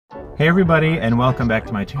Hey everybody, and welcome back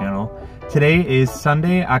to my channel. Today is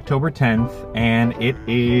Sunday, October 10th, and it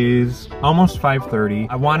is almost 5:30.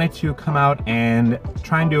 I wanted to come out and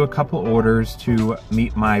try and do a couple orders to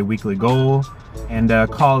meet my weekly goal and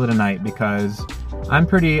call it a night because I'm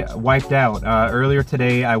pretty wiped out. Earlier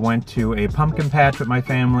today, I went to a pumpkin patch with my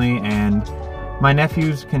family, and my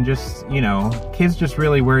nephews can just, you know, kids just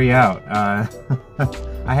really wear you out.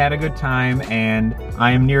 I had a good time, and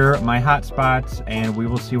I am near my hot spots, and we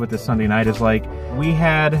will see what this Sunday night is like. We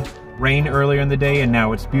had rain earlier in the day, and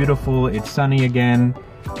now it's beautiful. It's sunny again,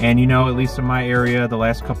 and you know, at least in my area, the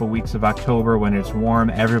last couple weeks of October when it's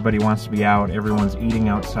warm, everybody wants to be out, everyone's eating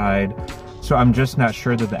outside. So I'm just not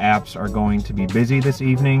sure that the apps are going to be busy this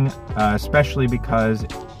evening, especially because,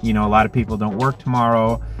 you know, a lot of people don't work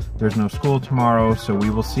tomorrow. There's no school tomorrow, so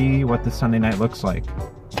we will see what the Sunday night looks like.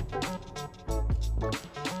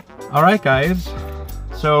 All right, guys.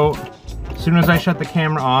 So as soon as I shut the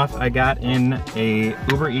camera off, I got in a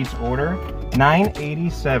Uber Eats order,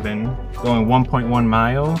 $9.87, going 1.1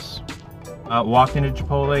 miles. Walked into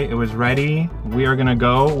Chipotle, it was ready. We are gonna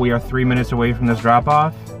go. We are 3 minutes away from this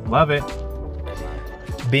drop-off. Love it.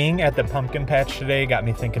 Being at the pumpkin patch today got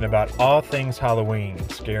me thinking about all things Halloween,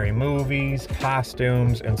 scary movies,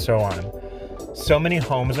 costumes, and so on. So many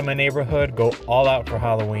homes in my neighborhood go all out for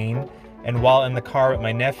Halloween, and while in the car with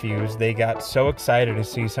my nephews, they got so excited to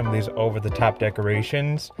see some of these over-the-top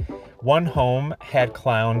decorations. One home had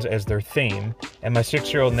clowns as their theme, and my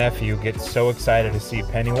 6-year-old nephew gets so excited to see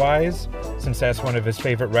Pennywise, since that's one of his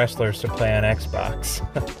favorite wrestlers to play on Xbox.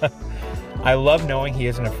 I love knowing he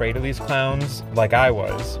isn't afraid of these clowns like I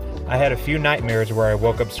was. I had a few nightmares where I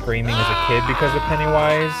woke up screaming as a kid because of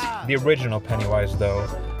Pennywise. The original Pennywise, though,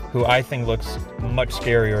 who I think looks much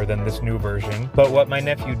scarier than this new version. But what my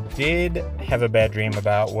nephew did have a bad dream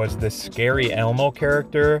about was the scary Elmo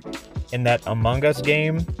character in that Among Us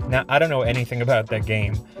game. Now, I don't know anything about that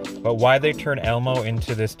game, but why they turn Elmo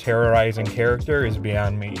into this terrorizing character is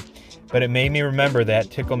beyond me. But it made me remember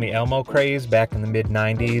that Tickle Me Elmo craze back in the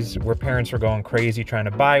mid-90s, where parents were going crazy trying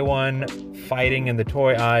to buy one, fighting in the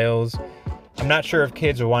toy aisles. I'm not sure if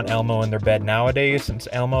kids would want Elmo in their bed nowadays, since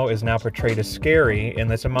Elmo is now portrayed as scary in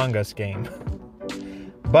this Among Us game.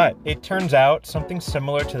 But it turns out something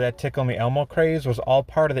similar to that Tickle Me Elmo craze was all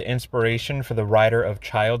part of the inspiration for the writer of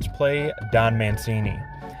Child's Play, Don Mancini.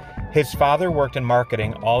 His father worked in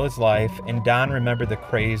marketing all his life, and Don remembered the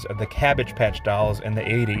craze of the Cabbage Patch dolls in the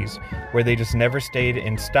 80s, where they just never stayed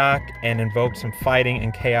in stock and invoked some fighting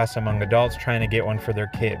and chaos among adults trying to get one for their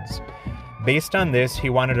kids. Based on this, he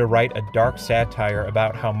wanted to write a dark satire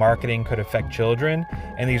about how marketing could affect children,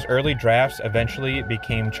 and these early drafts eventually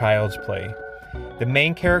became Child's Play. The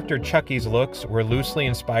main character Chucky's looks were loosely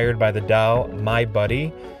inspired by the doll My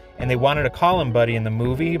Buddy, and they wanted to call him Buddy in the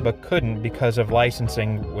movie, but couldn't because of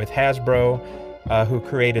licensing with Hasbro, who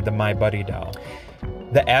created the My Buddy doll.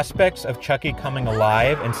 The aspects of Chucky coming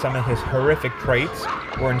alive and some of his horrific traits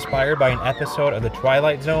were inspired by an episode of The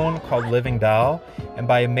Twilight Zone called Living Doll, and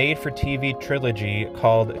by a made-for-TV trilogy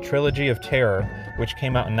called Trilogy of Terror, which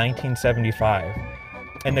came out in 1975.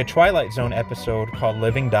 In the Twilight Zone episode called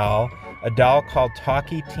Living Doll, a doll called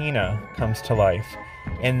Talky Tina comes to life.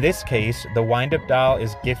 In this case, the wind-up doll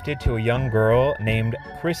is gifted to a young girl named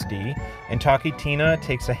Christy, and Talky Tina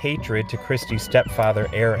takes a hatred to Christy's stepfather,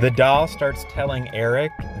 Eric. The doll starts telling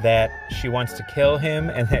Eric that she wants to kill him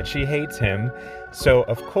and that she hates him. So,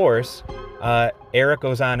 of course, Eric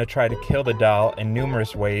goes on to try to kill the doll in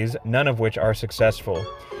numerous ways, none of which are successful.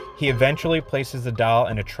 He eventually places the doll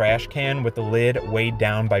in a trash can with the lid weighed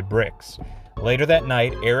down by bricks. Later that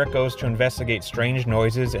night, Eric goes to investigate strange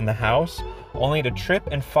noises in the house, only to trip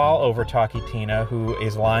and fall over Talky Tina, who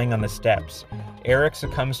is lying on the steps. Eric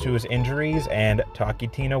succumbs to his injuries, and Talky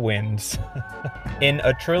Tina wins. In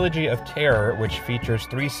a trilogy of terror, which features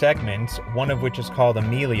 3 segments, one of which is called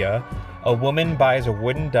Amelia, a woman buys a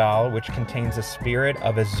wooden doll which contains the spirit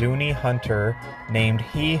of a Zuni hunter named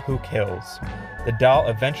He Who Kills. The doll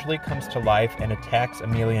eventually comes to life and attacks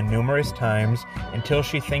Amelia numerous times until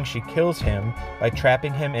she thinks she kills him by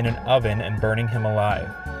trapping him in an oven and burning him alive.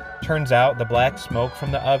 Turns out the black smoke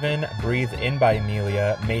from the oven, breathed in by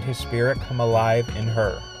Amelia, made his spirit come alive in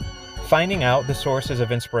her. Finding out the sources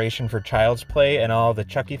of inspiration for Child's Play and all the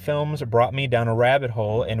Chucky films brought me down a rabbit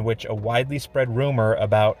hole in which a widely spread rumor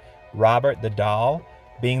about Robert the Doll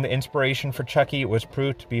being the inspiration for Chucky was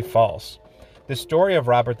proved to be false. The story of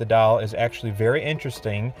Robert the Doll is actually very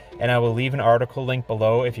interesting, and I will leave an article link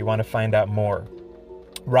below if you want to find out more.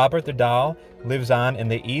 Robert the Doll lives on in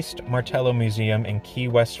the East Martello Museum in Key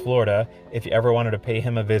West, Florida, if you ever wanted to pay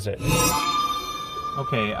him a visit.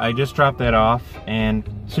 Okay, I just dropped that off, and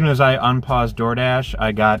as soon as I unpaused DoorDash,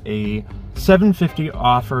 I got a $7.50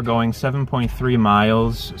 offer going 7.3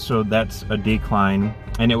 miles, so that's a decline.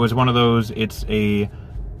 And it was one of those, it's a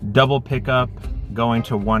double pickup going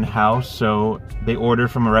to one house, so they ordered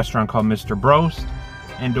from a restaurant called Mr. Brost,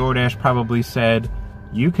 and DoorDash probably said,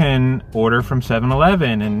 you can order from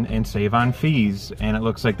 7-Eleven and save on fees. And it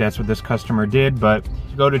looks like that's what this customer did, but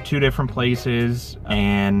to go to 2 different places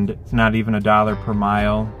and it's not even $1 per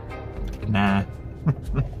mile, nah.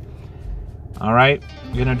 All right,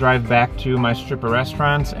 I'm gonna drive back to my strip of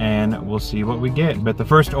restaurants and we'll see what we get. But the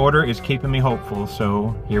first order is keeping me hopeful,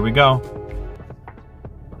 so here we go.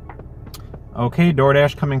 Okay,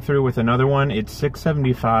 DoorDash coming through with another one. It's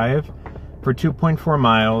 $6.75 for 2.4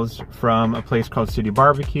 miles from a place called City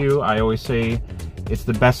Barbecue. I always say it's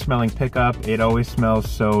the best smelling pickup. It always smells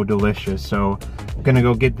so delicious. So I'm gonna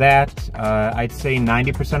go get that. I'd say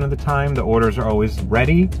 90% of the time the orders are always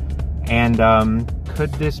ready. And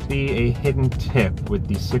could this be a hidden tip with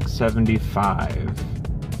the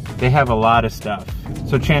 $6.75? They have a lot of stuff.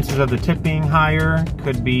 So chances of the tip being higher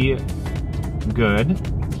could be good.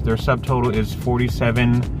 Their subtotal is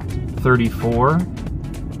 $47.34.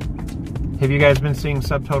 Have you guys been seeing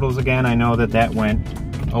subtotals again? I know that went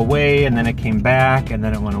away and then it came back and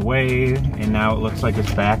then it went away and now it looks like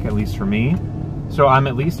it's back, at least for me. So I'm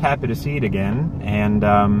at least happy to see it again, and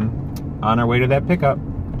on our way to that pickup.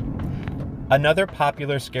 Another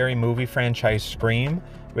popular scary movie franchise, Scream,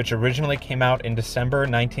 which originally came out in December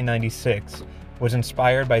 1996, was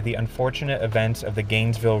inspired by the unfortunate events of the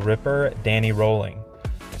Gainesville Ripper, Danny Rolling.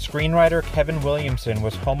 Screenwriter Kevin Williamson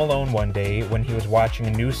was home alone one day when he was watching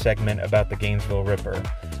a news segment about the Gainesville Ripper.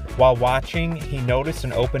 While watching, he noticed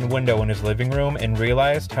an open window in his living room and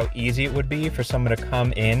realized how easy it would be for someone to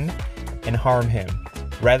come in and harm him.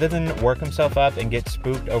 Rather than work himself up and get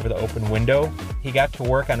spooked over the open window, he got to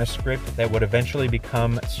work on a script that would eventually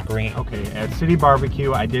become Scream. Okay, at City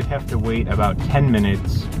Barbecue, I did have to wait about 10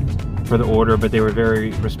 minutes for the order, but they were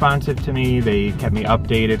very responsive to me. They kept me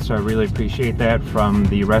updated, so I really appreciate that from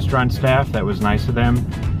the restaurant staff. That was nice of them.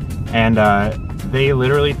 And they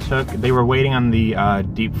literally they were waiting on the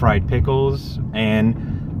deep fried pickles, and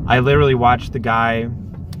I literally watched the guy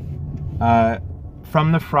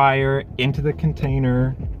from the fryer into the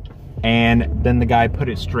container, and then the guy put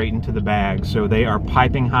it straight into the bag. So they are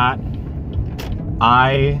piping hot.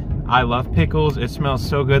 I love pickles. It smells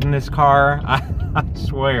so good in this car. I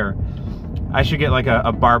swear. I should get like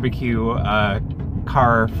a barbecue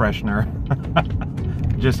car freshener.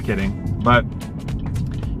 Just kidding. But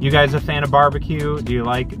you guys a fan of barbecue? Do you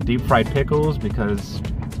like deep fried pickles? Because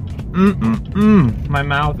my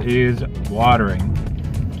mouth is watering.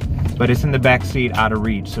 But it's in the back seat out of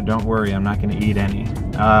reach, so don't worry, I'm not gonna eat any.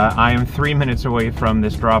 I am 3 minutes away from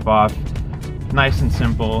this drop off. Nice and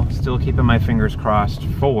simple. Still keeping my fingers crossed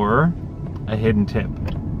for a hidden tip.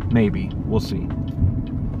 Maybe, we'll see.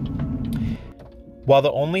 While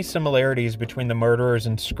the only similarities between the murderers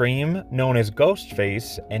in Scream, known as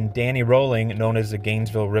Ghostface, and Danny Rolling, known as the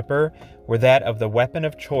Gainesville Ripper, were that of the weapon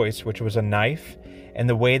of choice, which was a knife, and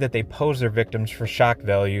the way that they pose their victims for shock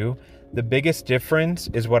value, the biggest difference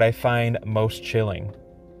is what I find most chilling.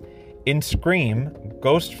 In Scream,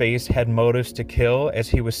 Ghostface had motives to kill as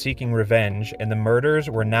he was seeking revenge, and the murders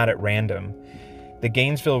were not at random. The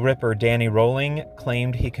Gainesville Ripper, Danny Rolling,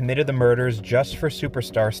 claimed he committed the murders just for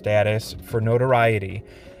superstar status, for notoriety,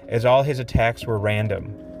 as all his attacks were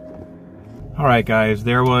random. Alright guys,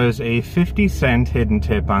 there was a 50-cent hidden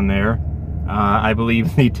tip on there. I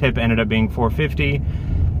believe the tip ended up being $4.50,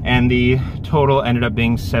 and the total ended up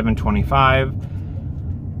being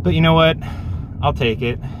 $7.25. But you know what? I'll take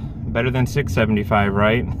it. Better than $6.75,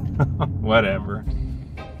 right? Whatever.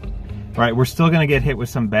 Alright, we're still gonna get hit with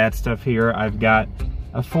some bad stuff here. I've got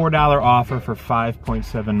a $4 offer for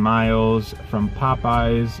 5.7 miles from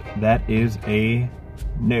Popeyes. That is a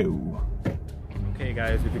no. Okay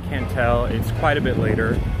guys, if you can't tell, it's quite a bit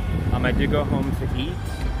later. I did go home to eat,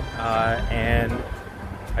 and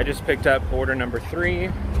I just picked up order number 3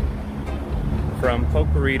 from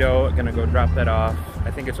Pokerito. Gonna go drop that off.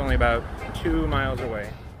 I think it's only about 2 miles away.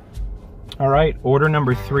 Alright, order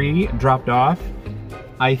number 3 dropped off.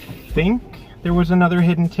 I think there was another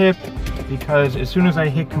hidden tip, because as soon as I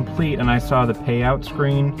hit complete and I saw the payout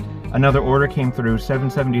screen, another order came through,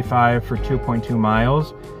 $7.75 for 2.2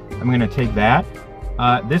 miles. I'm gonna take that.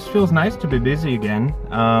 This feels nice to be busy again.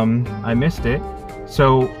 I missed it.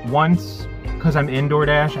 So once, because I'm in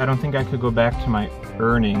DoorDash, I don't think I could go back to my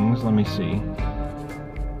earnings. Let me see.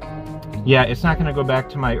 Yeah, it's not gonna go back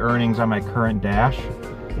to my earnings on my current dash.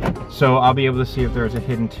 So I'll be able to see if there's a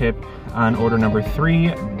hidden tip on order number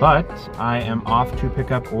 3, but I am off to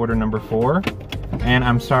pick up order number 4. And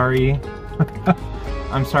I'm sorry,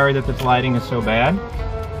 I'm sorry that this lighting is so bad.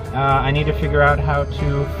 I need to figure out how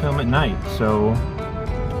to film at night, so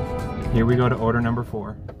here we go to order number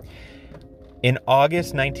 4. In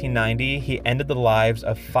August 1990, he ended the lives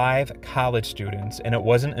of 5 college students, and it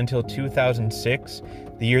wasn't until 2006,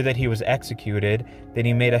 the year that he was executed, that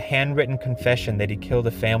he made a handwritten confession that he killed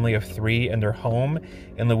a family of 3 in their home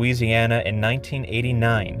in Louisiana in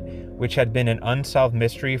 1989, which had been an unsolved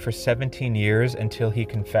mystery for 17 years until he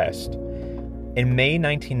confessed. In May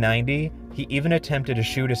 1990, he even attempted to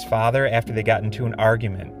shoot his father after they got into an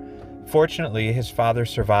argument. Fortunately, his father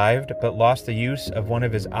survived, but lost the use of one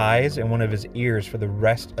of his eyes and one of his ears for the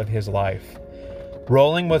rest of his life.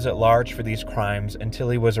 Rowling was at large for these crimes until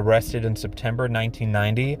he was arrested in September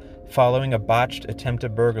 1990 following a botched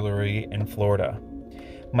attempted burglary in Florida.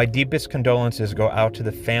 My deepest condolences go out to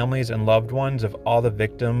the families and loved ones of all the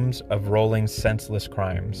victims of Rowling's senseless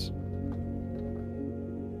crimes.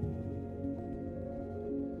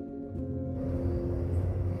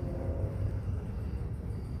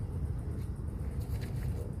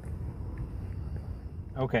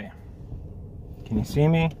 Okay, can you see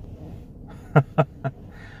me?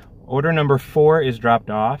 Order number 4 is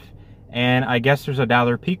dropped off, and I guess there's a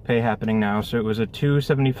 $1 peak pay happening now. So it was a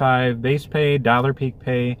 $2.75 base pay, $1 peak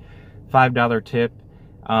pay, $5 tip.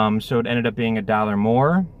 So it ended up being $1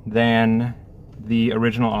 more than the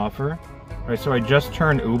original offer. All right, so I just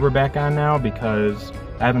turned Uber back on now because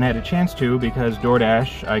I haven't had a chance to, because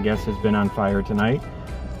DoorDash, I guess, has been on fire tonight.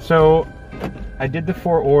 So I did the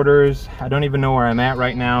 4 orders. I don't even know where I'm at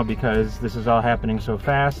right now because this is all happening so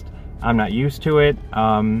fast. I'm not used to it,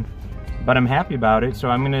 but I'm happy about it. So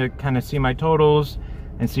I'm gonna kind of see my totals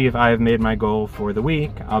and see if I have made my goal for the week.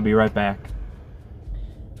 I'll be right back.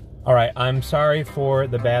 All right, I'm sorry for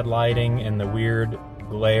the bad lighting and the weird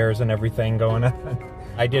glares and everything going on.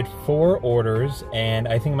 I did 4 orders, and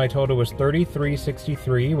I think my total was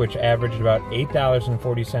 $33.63, which averaged about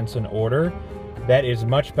 $8.40 an order. That is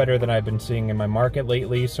much better than I've been seeing in my market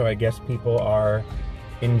lately, so I guess people are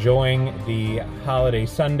enjoying the holiday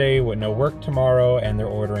Sunday with no work tomorrow and they're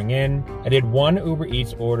ordering in. I did 1 Uber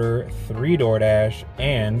Eats order, 3 DoorDash,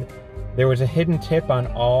 and there was a hidden tip on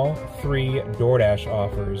all 3 DoorDash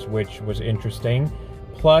offers, which was interesting.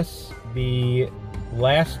 Plus, the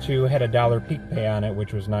last 2 had a $1 peak pay on it,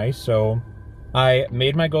 which was nice. So I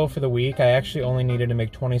made my goal for the week. I actually only needed to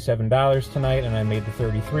make $27 tonight, and I made the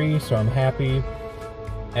 $33, so I'm happy.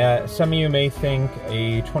 Some of you may think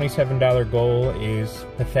a $27 goal is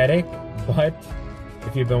pathetic, but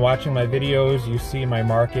if you've been watching my videos, you see my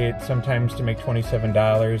market, sometimes to make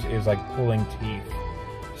 $27 is like pulling teeth.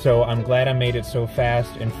 So I'm glad I made it so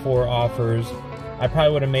fast in 4 offers. I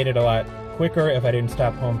probably would have made it a lot quicker if I didn't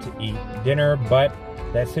stop home to eat dinner, but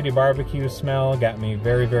that city barbecue smell got me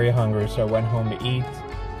very, very hungry, so I went home to eat.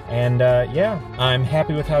 And yeah, I'm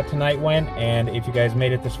happy with how tonight went, and if you guys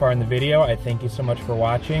made it this far in the video, I thank you so much for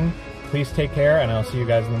watching. Please take care, and I'll see you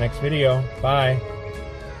guys in the next video. Bye!